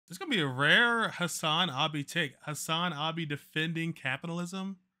This is gonna be a rare Hassan Abi take. Hassan Abi defending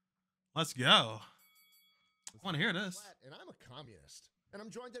capitalism. Let's go. I want to hear this. And I'm a communist. And I'm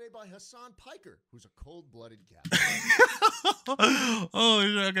joined today by Hassan Piker, who's a cold-blooded capitalist.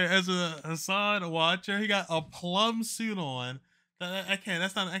 Oh, okay. As a Hassan watcher, he got a plum suit on. I can't.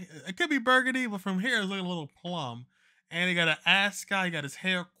 That's not. It could be burgundy, but from here it's looking a little plum. And he got an ascot. He got his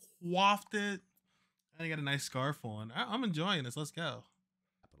hair coiffed, and he got a nice scarf on. I'm enjoying this. Let's go.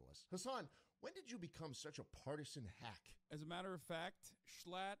 Capitalist. Hassan, when did you become such a partisan hack? As a matter of fact,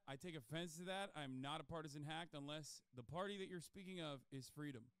 Schlatt, I take offense to that. I'm not a partisan hack unless the party that you're speaking of is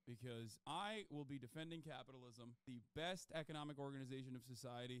freedom, because I will be defending capitalism, the best economic organization of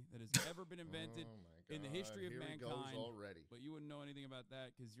society that has ever been invented in the history of mankind. Already. But you wouldn't know anything about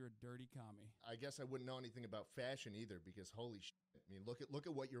that because you're a dirty commie. I guess I wouldn't know anything about fashion either, because holy shit. I mean, look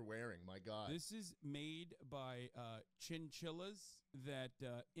at what you're wearing. My God. This is made by chinchillas that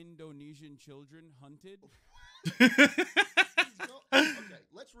Indonesian children hunted. Okay,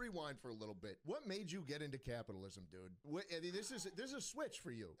 let's rewind for a little bit. What made you get into capitalism, dude? This is a switch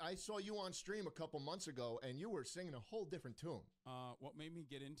for you. I saw you on stream a couple months ago, and you were singing a whole different tune. What made me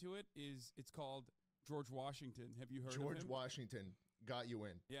get into it is it's called George Washington. Have you heard of him? George Washington got you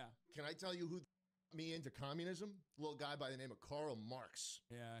in. Yeah. Can I tell you who me into communism? A little guy by the name of Karl Marx.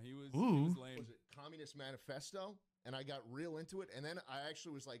 Yeah, he was Ooh. lame. Was it Communist Manifesto? And I got real into it. And then I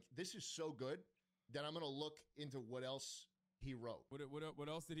actually was like, this is so good that I'm going to look into what else he wrote. What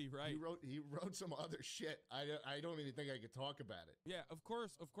else did he write? He wrote some other shit. I don't even think I could talk about it. Yeah, of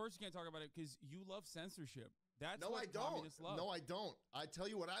course you can't talk about it because you love censorship. That's no, what I don't. communists love. No, I don't. I tell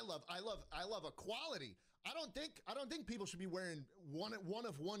you what I love. I love equality. I don't think people should be wearing one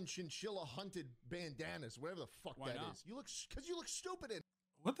of one chinchilla hunted bandanas, whatever the fuck Why that not? is. You look stupid in.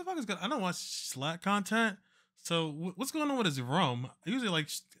 What the fuck is going? I don't watch Slack content. So what's going on with his room? I usually like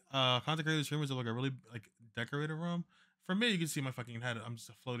content creator streamers are like a really like decorated room. For me, you can see my fucking head. I'm just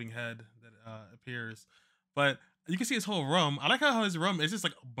a floating head that appears, but you can see his whole room. I like how his room is just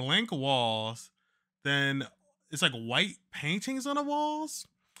like blank walls. Then it's like white paintings on the walls.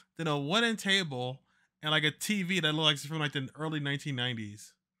 Then a wooden table and like a TV that looks like it's from like the early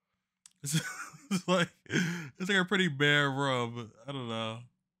 1990s. It's like a pretty bare room. I don't know.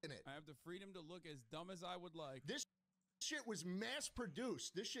 I have the freedom to look as dumb as I would like. This shit was mass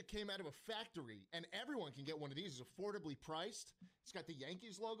produced. This shit came out of a factory, and everyone can get one of these. It's affordably priced. It's got the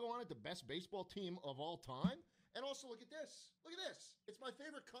Yankees logo on it, the best baseball team of all time. And also, look at this. Look at this. It's my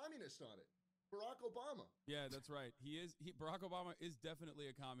favorite communist on it, Barack Obama. Yeah, that's right. Barack Obama is definitely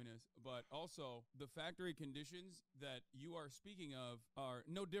a communist, but also the factory conditions that you are speaking of are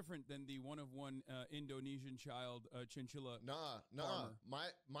no different than the one-of-one Indonesian child chinchilla. Nah. farmer.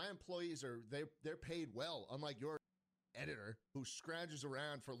 My employees they're paid well, unlike your editor who scrounges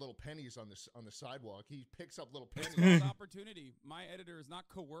around for little pennies on the sidewalk. He picks up little It's pennies. called opportunity. My editor is not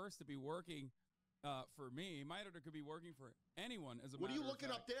coerced to be working for me. My editor could be working for anyone. What are you looking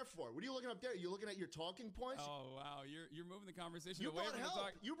up there for? What are you looking up there? You looking at your talking points? Oh wow, you're moving the conversation You away brought from the help.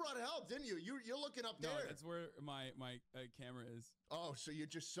 talk. You brought help, didn't you? You're looking up No, there. that's where my camera is. Oh, so you're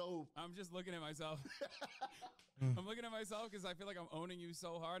just so. I'm just looking at myself. I'm looking at myself because I feel like I'm owning you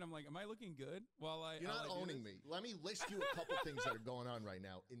so hard. I'm like, am I looking good? You're not owning me. Let me list you a couple things that are going on right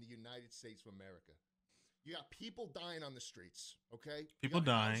now in the United States of America. You got people dying on the streets. Okay, People you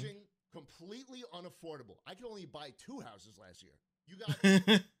got dying. housing completely unaffordable. I could only buy 2 houses last year. You got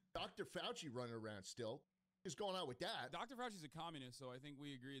Dr. Fauci running around still. What's going on with that? Dr. Fauci's a communist, so I think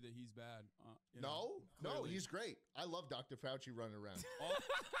we agree that he's bad. No, clearly. he's great. I love Dr. Fauci running around.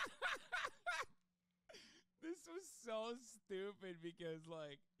 This was so stupid because,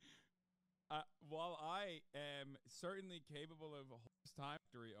 like, while I am certainly capable of a horse time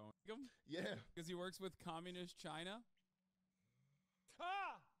factory owning him, Yeah, because he works with communist China.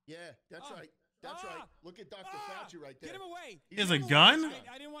 yeah, that's right. That's right. Look at Dr. Fauci right there. Get him away! He has a gun?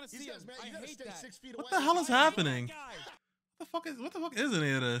 I didn't want to see him. Man, I you gotta hate stay that. 6 feet What away. the hell is I hate happening? that guy. What the fuck is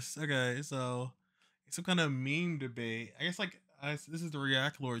any of this? Okay, so it's some kind of meme debate. I guess this is the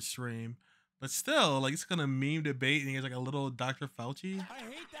React Lord stream, but still, like it's kind of meme debate, and he has like a little Dr. Fauci. I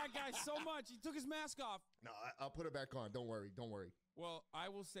hate that guy so much. He took his mask off. No, I'll put it back on. Don't worry. Well, I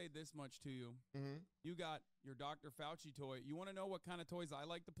will say this much to you. Mm-hmm. You got your Dr. Fauci toy. You want to know what kind of toys I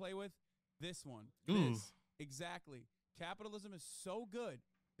like to play with? This one. Ooh. This. Exactly. Capitalism is so good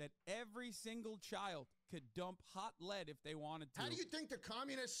that every single child could dump hot lead if they wanted to. How do you think the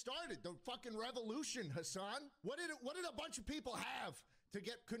communists started the fucking revolution, Hassan? What did a bunch of people have to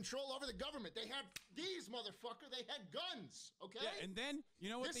get control over the government? They had these motherfucker. They had guns. Okay. Yeah, and then you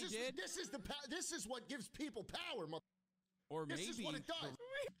know what they did? This is what gives people power. Or This maybe is what it does.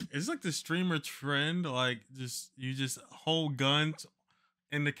 It's like the streamer trend, like you just hold guns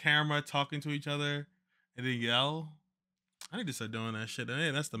in the camera, talking to each other, and then yell. I need to start doing that shit.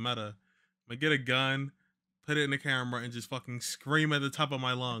 Hey, that's the meta. Like, get a gun, put it in the camera, and just fucking scream at the top of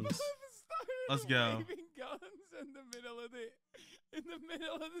my lungs. Let's go. Waving guns in the middle of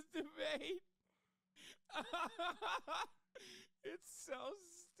this debate. It's so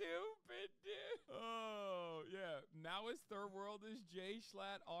stupid, dude. Oh yeah. Now his third world is J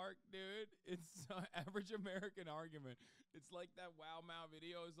Schlatt arc, dude. It's average American argument. It's like that Wow Mao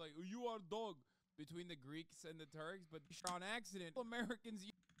video. It's like, you are dog between the Greeks and the Turks, but on accident, Americans.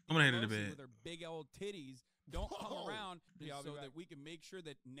 I'm gonna hit it a bit. With their big old titties don't come around so that we can make sure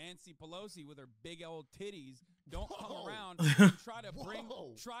that Nancy Pelosi with her big old titties don't come around and try to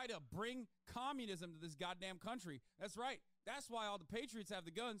bring communism to this goddamn country. That's right. That's why all the patriots have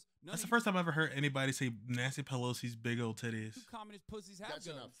the guns. That's the first time I've ever heard anybody say Nancy Pelosi's big old titties. Two communist pussies have That's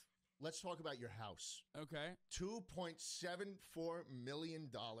guns. enough. Let's talk about your house. Okay. $2.74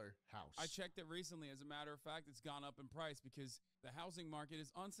 million house. I checked it recently. As a matter of fact, it's gone up in price because the housing market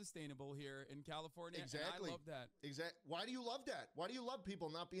is unsustainable here in California. Exactly. And I love that. Exactly. Why do you love that? Why do you love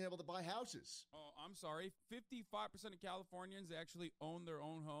people not being able to buy houses? Oh, I'm sorry. 55% of Californians actually own their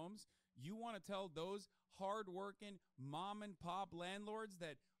own homes. You want to tell those hardworking mom and pop landlords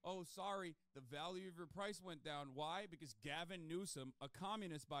that, oh, sorry, the value of your price went down. Why? Because Gavin Newsom, a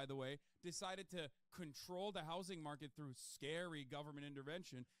communist, by the way, decided to control the housing market through scary government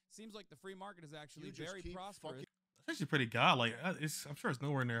intervention. Seems like the free market is actually very prosperous. That's actually pretty god. Like, I'm sure it's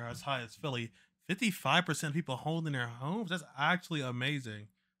nowhere near as high as Philly. 55% of people holding their homes. That's actually amazing.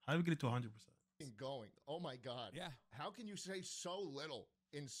 How do we get it to 100%? Going. Oh my God. Yeah. How can you say so little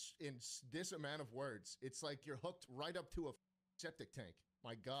in this amount of words? It's like you're hooked right up to a septic tank.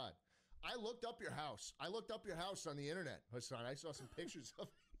 My God. I looked up your house. I looked up your house on the internet, Hassan. I saw some pictures of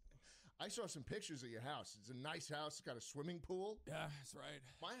it. I saw some pictures of your house. It's a nice house. It's got a swimming pool. Yeah, that's right.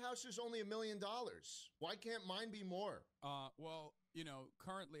 My house is only $1 million. Why can't mine be more? Well, you know,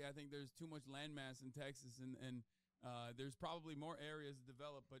 currently I think there's too much landmass in Texas, and there's probably more areas to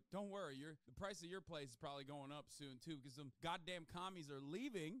develop. But don't worry, the price of your place is probably going up soon too, because some goddamn commies are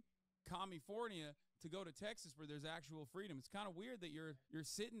leaving California to go to Texas where there's actual freedom. It's kind of weird that you're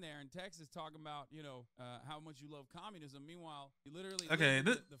sitting there in Texas talking about, you know, how much you love communism. Meanwhile, you literally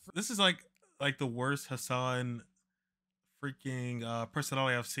this is like the worst Hassan freaking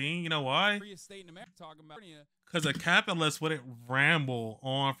personality I've seen. You know why? Free state in America talking about because a capitalist wouldn't ramble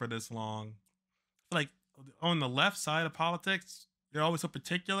on for this long. Like on the left side of politics, you're always so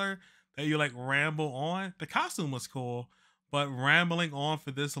particular that you like ramble on. The costume was cool, but rambling on for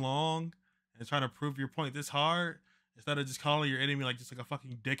this long and trying to prove your point this hard instead of just calling your enemy like just like a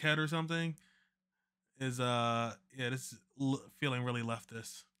fucking dickhead or something is this is feeling really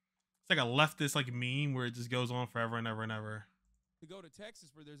leftist. It's like a leftist like meme where it just goes on forever and ever and ever. To go to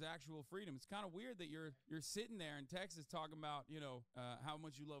Texas where there's actual freedom. It's kind of weird that you're sitting there in Texas talking about, you know, how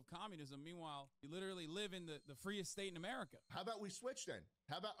much you love communism. Meanwhile, you literally live in the freest state in America. How about we switch then?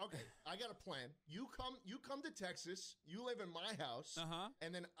 How about, okay, I got a plan. You come to Texas, you live in my house,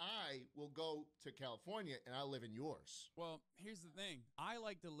 and then I will go to California and I'll live in yours. Well, here's the thing. I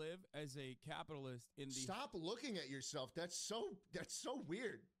like to live as a capitalist in the... Stop looking at yourself. That's so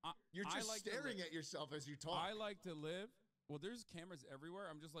weird. You're just like staring at yourself as you talk. I like to live... Well, there's cameras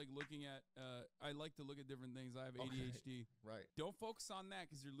everywhere. I'm just like looking at, I like to look at different things. I have ADHD. Right. Don't focus on that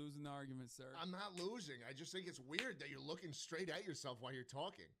because you're losing the argument, sir. I'm not losing. I just think it's weird that you're looking straight at yourself while you're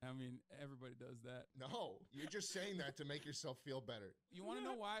talking. I mean, everybody does that. No, you're just saying that to make yourself feel better. You want to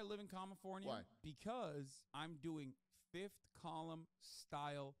know why I live in California? Why? Because I'm doing fifth column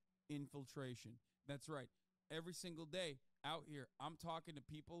style infiltration. That's right. Every single day out here, I'm talking to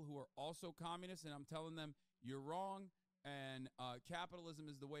people who are also communists, and I'm telling them, you're wrong. And capitalism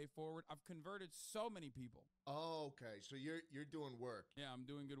is the way forward. I've converted so many people. Oh, okay. So you're doing work. Yeah, I'm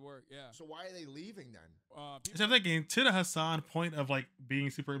doing good work. Yeah. So why are they leaving then? So I'm thinking to the Hassan point of like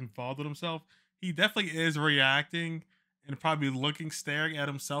being super involved with himself, he definitely is reacting and probably staring at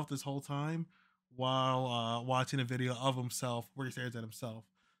himself this whole time while watching a video of himself where he stares at himself.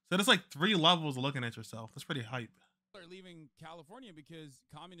 So there's like 3 levels of looking at yourself. That's pretty hype. Are leaving California because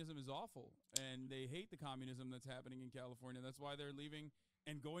communism is awful and they hate the communism that's happening in California. That's why they're leaving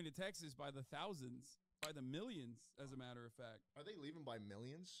and going to Texas by the thousands, by the millions, as a matter of fact. Are they leaving by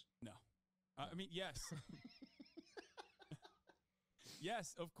millions? No. I mean, yes.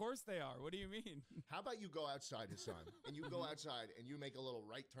 Yes, of course they are. What do you mean? How about you go outside, Hassan, and you go outside and you make a little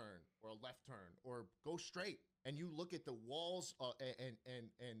right turn or a left turn or go straight and you look at the walls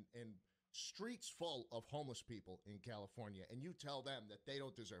and streets full of homeless people in California, and you tell them that they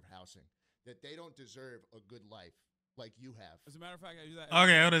don't deserve housing, that they don't deserve a good life like you have. As a matter of fact, I do that.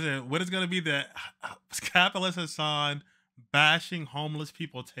 Okay, what is it? What is going to be the capitalist Hassan bashing homeless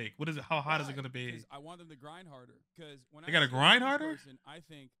people take? What is it? How hot is it going to be? 'Cause I want them to grind harder. Because when They I gotta see a grind homeless harder? person, I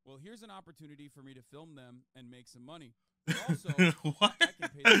think, well, here's an opportunity for me to film them and make some money. But also, What? I can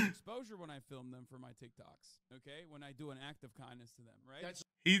pay them exposure when I film them for my TikToks. Okay, when I do an act of kindness to them, right? That's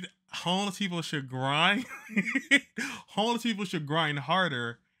Homeless people should grind. Homeless people should grind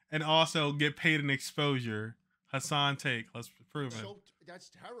harder and also get paid in exposure. Hassan take. Let's prove it. that's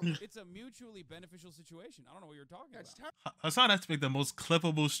terrible. It's a mutually beneficial situation. I don't know what you're talking That's about. Hassan has to make the most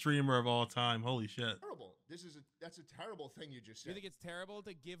clippable streamer of all time. Holy shit. terrible. That's a terrible thing you just You said. think it's terrible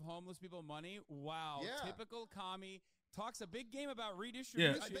to give homeless people money? Wow, Yeah. typical commie. Talks a big game about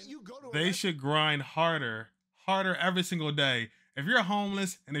redistribution. I bet you go to a They restaurant- should grind harder every single day. If you're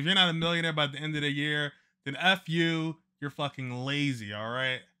homeless and if you're not a millionaire by the end of the year, then F you, you're fucking lazy, all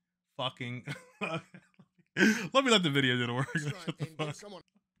right? Fucking. Let me let the video do the work. restaurant Shut the and get fuck. someone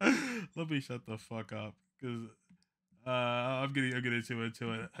Let me shut the fuck up, because I'm getting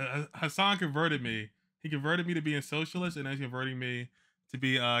into it. Hassan converted me. He converted me to being socialist, and now he's converting me to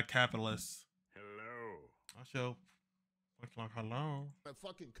be capitalist. Hello. I'll show. Like, hello. a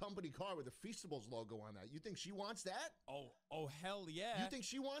fucking company car with a Feastables logo on that. You think she wants that? Oh, hell yeah. You think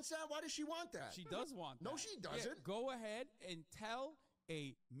she wants that? Why does she want that? She does want that. No, she Yeah, doesn't. go ahead and tell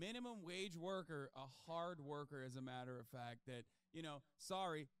a minimum wage worker, a hard worker, as a matter of fact, that,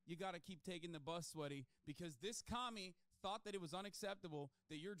 sorry, you got to keep taking the bus, sweaty, because this commie thought that it was unacceptable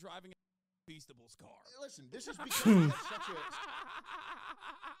that you're driving a Feastables car. Listen, this is because we have such a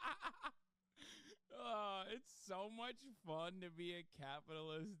It's so much fun to be a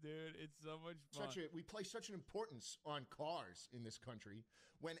capitalist, dude. It's so much fun. we place such an importance on cars in this country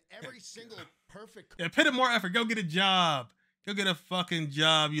when every single perfect Yeah, put in more effort. Go get a job. Go get a fucking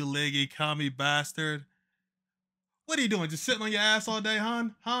job, you leggy commie bastard. What are you doing? Just sitting on your ass all day,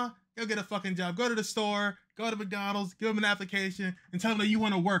 hon? Huh? Go get a fucking job. Go to the store. Go to McDonald's. Give them an application and tell them that you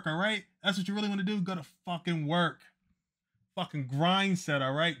want to work, all right? That's what you really want to do? Go to fucking work. Fucking grind set,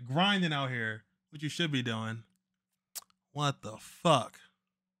 all right? Grinding out here. What you should be doing. What the fuck?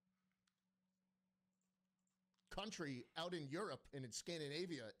 country out in Europe and in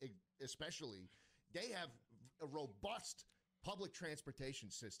Scandinavia especially, they have a robust public transportation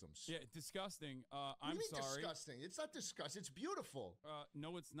systems. Yeah, disgusting. What do I'm you mean sorry. disgusting? It's not disgusting. It's beautiful.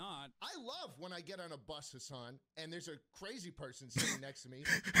 No, it's not. I love when I get on a bus, Hassan, and there's a crazy person sitting next to me.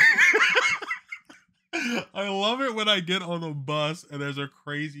 I love it when I get on a bus and there's a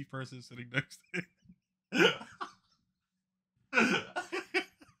crazy person sitting next to me.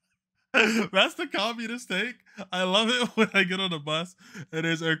 That's the communist take. I love it when I get on a bus and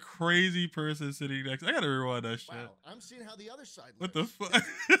there's a crazy person sitting next. I gotta rewind that shit. Wow, I'm seeing how the other side What lives. the fuck?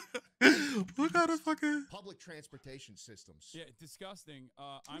 What kind of fucking Public transportation systems. Yeah, disgusting.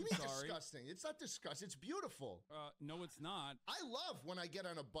 What do I'm you mean sorry. disgusting? It's not disgusting. It's beautiful. No, it's not. I love when I get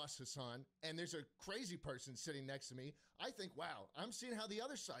on a bus, Hassan, and there's a crazy person sitting next to me. I think, wow, I'm seeing how the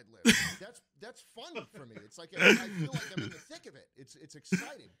other side lives. That's fun for me. It's like I feel like I'm in the thick of it. It's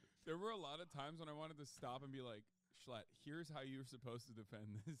exciting. There were a lot of times when I wanted to stop and be like, Schlatt, here's how you're supposed to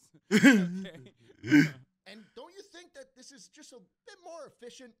defend this. Okay. And don't you think that this is just a bit more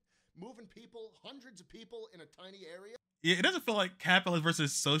efficient, moving people, hundreds of people in a tiny area? Yeah, it doesn't feel like capitalist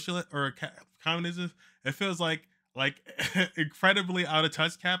versus socialist or communism. It feels like incredibly out of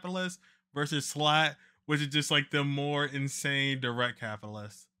touch capitalist versus Slat, which is just like the more insane direct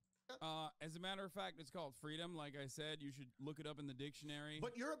capitalist. As a matter of fact, it's called freedom. Like I said, you should look it up in the dictionary.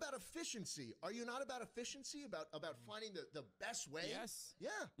 But you're about efficiency. Are you not about efficiency? About finding the best way? Yes. Yeah.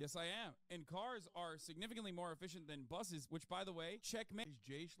 Yes, I am. And cars are significantly more efficient than buses, which, by the way, checkmate. Is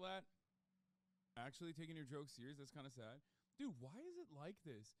Jay Schlatt actually taking your joke serious? That's kind of sad. Dude, why is it like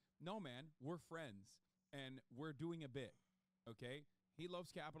this? No, man, we're friends, and we're doing a bit, okay? He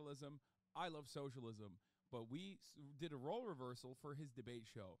loves capitalism. I love socialism. But we did a role reversal for his debate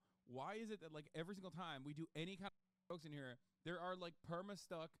show. Why is it that, like, every single time we do any kind of jokes in here, there are, like,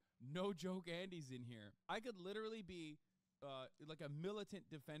 perma-stuck, no-joke Andys in here? I could literally be, like, a militant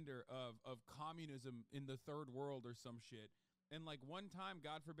defender of communism in the third world or some shit. And, like, one time,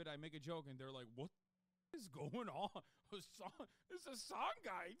 God forbid, I make a joke, and they're like, what is going on? This Hassan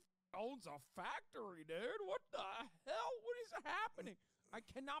guy owns a factory, dude. What the hell? What is happening? I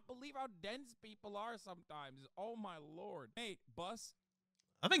cannot believe how dense people are sometimes. Oh, my Lord. Mate, bus.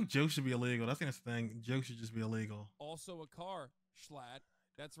 I think jokes should be illegal. I think that's the thing. Jokes should just be illegal. Also a car, Schlatt.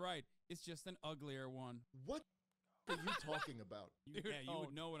 That's right. It's just an uglier one. What? What are you talking about? You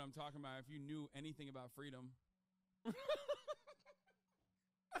would know what I'm talking about if you knew anything about freedom.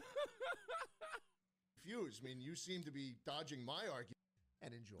 Confused. I mean, you seem to be dodging my argument.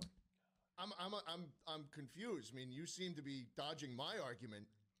 And enjoy. I'm confused. I mean, you seem to be dodging my argument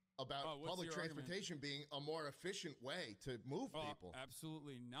about public transportation being a more efficient way to move people.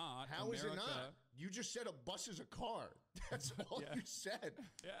 Absolutely not. How is it not? You just said a bus is a car. That's all you said.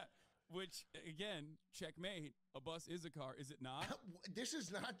 Yeah. Which, again, checkmate. A bus is a car, is it not? This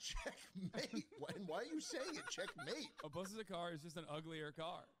is not checkmate. Why are you saying it checkmate? A bus is a car is just an uglier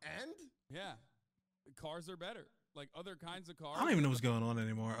car. And? Yeah. Cars are better. Like other kinds of cars. I don't even know what's going on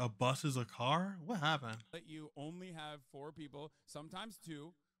anymore. A bus is a car? What happened? That you only have 4 people, sometimes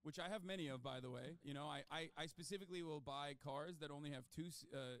 2, which I have many of, by the way. You know, I specifically will buy cars that only have 2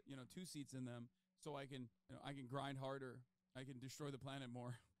 seats in them, so I can grind harder. I can destroy the planet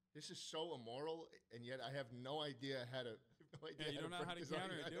more. This is so immoral, and yet I have no idea how to. You don't know how to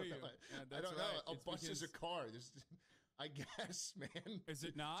counter it, do you? I don't know. A bus is a car. I guess, man. Is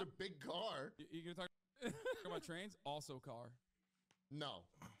it not? It's a big car. You gonna talk about trains? Also car. No.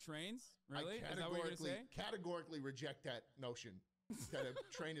 Trains? Really? I is that what you're gonna say? categorically reject that notion that a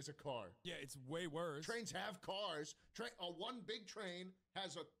train is a car. Yeah, it's way worse. Trains have cars. One big train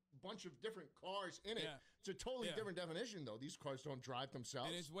has a bunch of different cars in it. Yeah. It's a totally different definition, though. These cars don't drive themselves.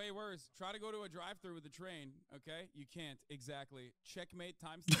 And it's way worse. Try to go to a drive-through with a train, okay? You can't. Exactly. Checkmate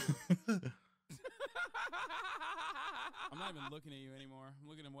times 2. I'm not even looking at you anymore. I'm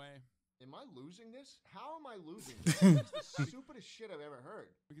looking away. Am I losing this? How am I losing this? It's the stupidest shit I've ever heard.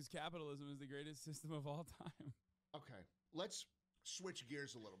 Because capitalism is the greatest system of all time. Okay, let's switch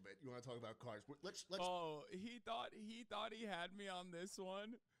gears a little bit. You want to talk about cars? Let's. Oh, he thought he had me on this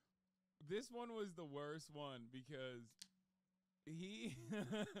one. This one was the worst one because he.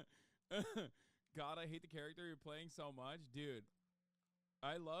 God, I hate the character you're playing so much, dude.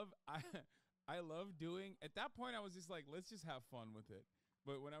 I love doing. At that point, I was just like, let's just have fun with it.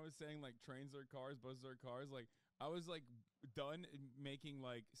 But when I was saying like trains are cars, buses are cars, like I was like done making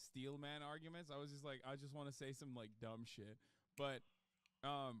like steel man arguments. I was just like, I just want to say some like dumb shit. But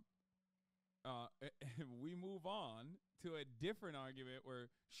we move on to a different argument where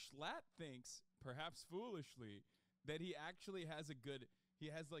Schlatt thinks, perhaps foolishly, that he actually has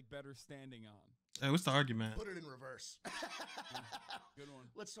like better standing on. Hey, what's the argument? Put it in reverse. Good one.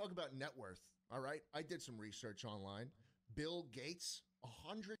 Let's talk about net worth. All right, I did some research online. Bill Gates,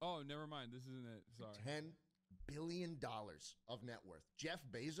 Oh, never mind. This isn't it. Sorry. $10 billion of net worth. Jeff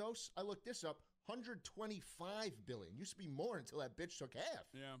Bezos, I looked this up, $125 billion. Used to be more until that bitch took half.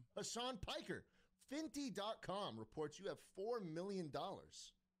 Yeah. Hassan Piker, Finty.com reports you have $4 million.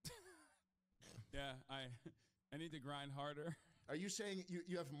 Yeah, I need to grind harder. Are you saying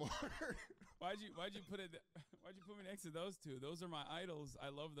you have more? Why'd you put me next to those two? Those are my idols. I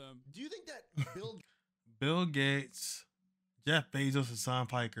love them. Do you think that Bill Gates, Jeff Bezos, and Hassan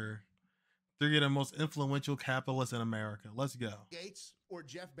Piker, 3 of the most influential capitalists in America. Let's go. Gates or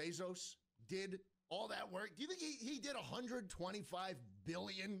Jeff Bezos did all that work? Do you think he did $125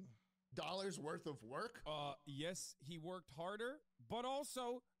 billion worth of work? Yes, he worked harder, but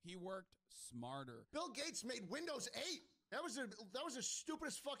also he worked smarter. Bill Gates made Windows 8. That was the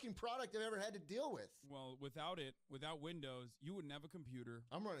stupidest fucking product I've ever had to deal with. Well, without Windows, you wouldn't have a computer.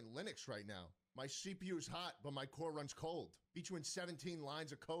 I'm running Linux right now. My CPU's hot, but my core runs cold. Between 17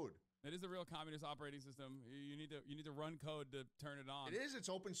 lines of code. It is a real communist operating system. You need to run code to turn it on. It is. It's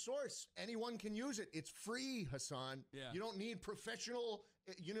open source. Anyone can use it. It's free, Hassan. Yeah. You don't need professional.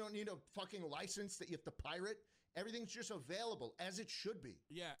 You don't need a fucking license that you have to pirate. Everything's just available as it should be.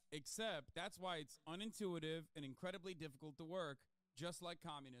 Yeah, except that's why it's unintuitive and incredibly difficult to work, just like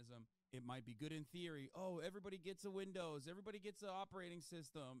communism. It might be good in theory. Oh, everybody gets a Windows. Everybody gets an operating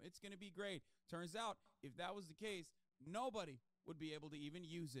system. It's going to be great. Turns out, if that was the case, nobody would be able to even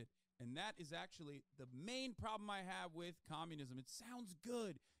use it. And that is actually the main problem I have with communism. It sounds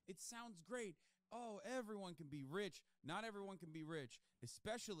good. It sounds great. Oh, everyone can be rich. Not everyone can be rich,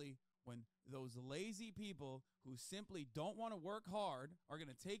 especially when those lazy people who simply don't want to work hard are going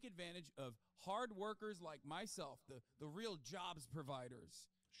to take advantage of hard workers like myself, the real jobs providers.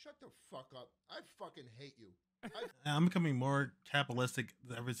 Shut the fuck up. I fucking hate you. I'm becoming more capitalistic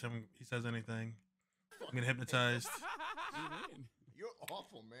every time he says anything. I'm getting hypnotized. What do you mean? You're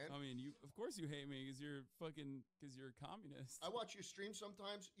awful, man. I mean, of course you hate me because you're a communist. I watch your stream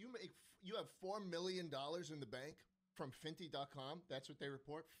sometimes. You have $4 million in the bank from Finty.com. That's what they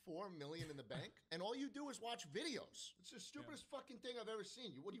report. 4 million in the bank. And all you do is watch videos. It's the stupidest fucking thing I've ever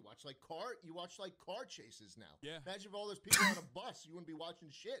seen. What do you watch? You watch car chases now. Yeah. Imagine if all those people on a bus, you wouldn't be watching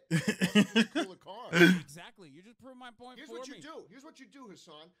shit. Cooler cars. Exactly. You just proved my point. Here's what you do. Here's what you do,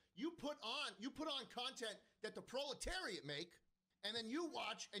 Hassan. You put on content that the proletariat make, and then you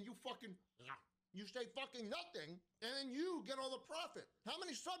watch and you say fucking nothing, and then you get all the profit. How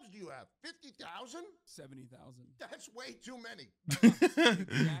many subs do you have? 50,000? 70,000. That's way too many.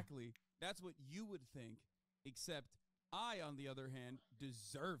 Exactly. That's what you would think, except I, on the other hand,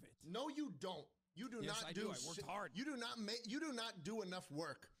 deserve it. No, you don't. You do yes, not I do. I worked hard. You do not do enough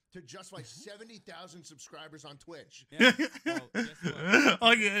work to justify 70,000 subscribers on Twitch. Yeah. Well, guess what?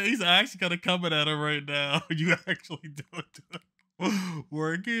 Oh, yeah, he's actually kind of coming at him right now. You actually do it to him.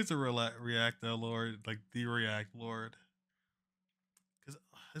 Word, he's a reactor lord, like the react lord. Because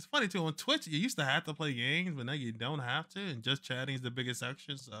it's funny too, on Twitch you used to have to play games, but now you don't have to, and just chatting is the biggest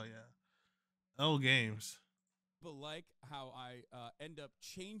section. So yeah, old games. But like how I end up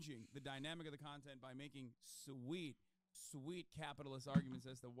changing the dynamic of the content by making sweet capitalist arguments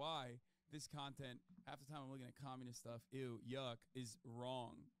as to why this content, half the time I'm looking at communist stuff, ew, yuck, is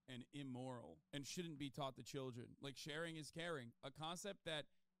wrong and immoral and shouldn't be taught to children. Like sharing is caring, a concept that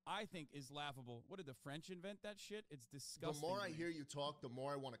I think is laughable. What did the French invent that shit? It's disgusting. The more I hear you talk, the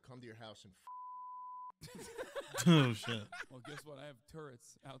more I want to come to your house and Oh shit. Well, guess what? I have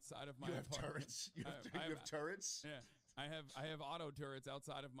turrets outside of my You have apartment. turrets? You have turrets? Yeah. I have auto turrets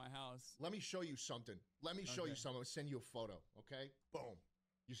outside of my house. Let me show you something. Let me show you something. I'll send you a photo, okay? Boom.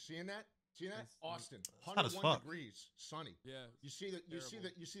 You seeing that? See that? Yes. Austin, hot as 101 fuck. degrees, sunny. Yeah. You see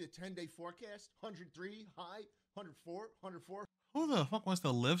the 10-day forecast? 103 high, 104, 104, Who the fuck wants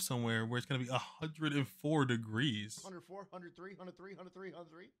to live somewhere where it's gonna be 104 degrees? 104, 103, 103, 103,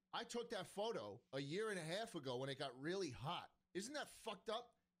 103. I took that photo a year and a half ago when it got really hot. Isn't that fucked up?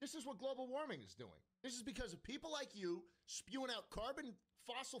 This is what global warming is doing. This is because of people like you spewing out carbon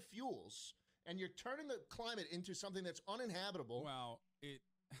fossil fuels, and you're turning the climate into something that's uninhabitable. Well,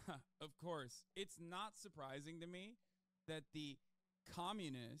 of course, it's not surprising to me that the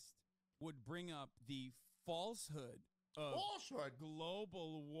communist would bring up the falsehood of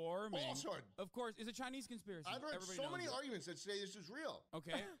global warming. Falsehood. Of course, it's a Chinese conspiracy. I've heard Everybody so knows many it. arguments that say this is real.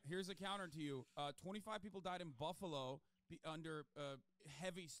 Okay, here's a counter to you. 25 people died in Buffalo under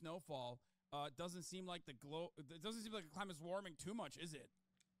heavy snowfall. Doesn't seem like the climate's warming too much, is it?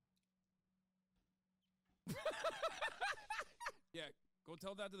 Yeah, go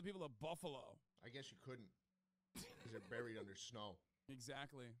tell that to the people of Buffalo. I guess you couldn't, because they're buried under snow.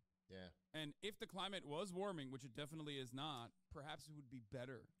 Exactly. Yeah. And if the climate was warming, which it definitely is not, perhaps it would be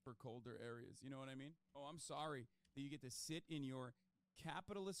better for colder areas. You know what I mean? Oh, I'm sorry that you get to sit in your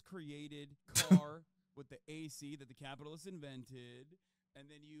capitalist-created car with the AC that the capitalists invented, and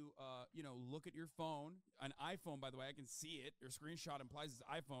then you, look at your phone. An iPhone, by the way, I can see it. Your screenshot implies it's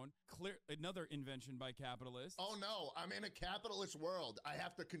iPhone. Another invention by capitalists. Oh no, I'm in a capitalist world. I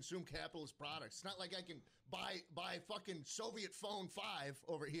have to consume capitalist products. It's not like I can buy fucking Soviet phone 5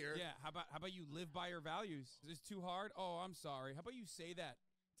 over here. Yeah, how about you live by your values? Is this too hard? Oh, I'm sorry. How about you say that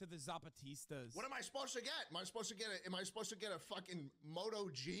to the Zapatistas? What am I supposed to get? Am I supposed to get a fucking Moto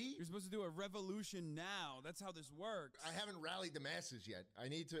G? You're supposed to do a revolution now. That's how this works. I haven't rallied the masses yet. I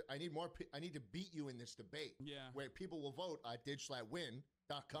need to beat you in this debate. Yeah. Where people will vote at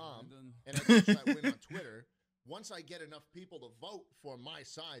DidgeSlatWin.com And and at DidgeSlatWin on Twitter. Once I get enough people to vote for my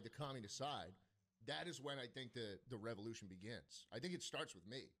side, the communist side, that is when I think the revolution begins. I think it starts with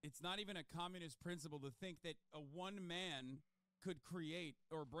me. It's not even a communist principle to think that a one man could create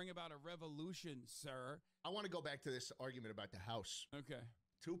or bring about a revolution, sir. I want to go back to this argument about the House. Okay.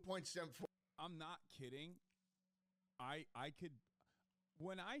 2.74. I'm not kidding. I could,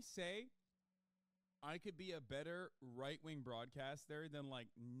 when I say I could be a better right-wing broadcaster than like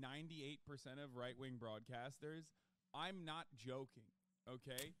 98% of right-wing broadcasters, I'm not joking,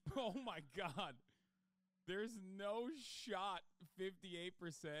 okay? Oh my God. There's no shot 58%.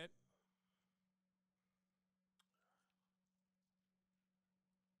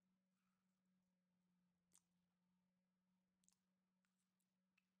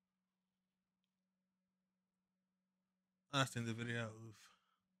 That's in the video. Oof.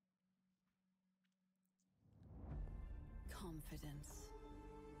 Confidence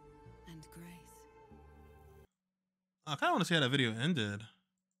and grace. I kind of want to see how that video ended.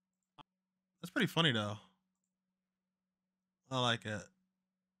 That's pretty funny though. I like it.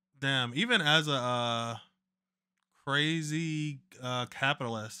 Damn, even as a crazy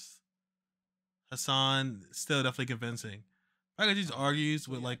capitalist, Hassan still definitely convincing. I could just argues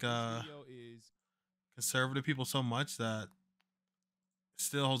with like this video is conservative people so much that it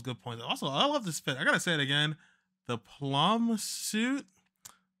still holds good points. Also, I love this fit. I gotta say it again. The plum suit,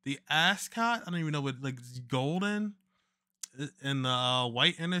 the ascot. I don't even know what, like, it's golden and the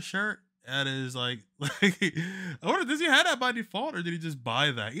white in his shirt. That is like I wonder, does he have that by default or did he just buy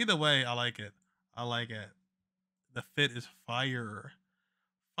that? Either way, I like it. I like it. The fit is fire.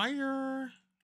 Fire.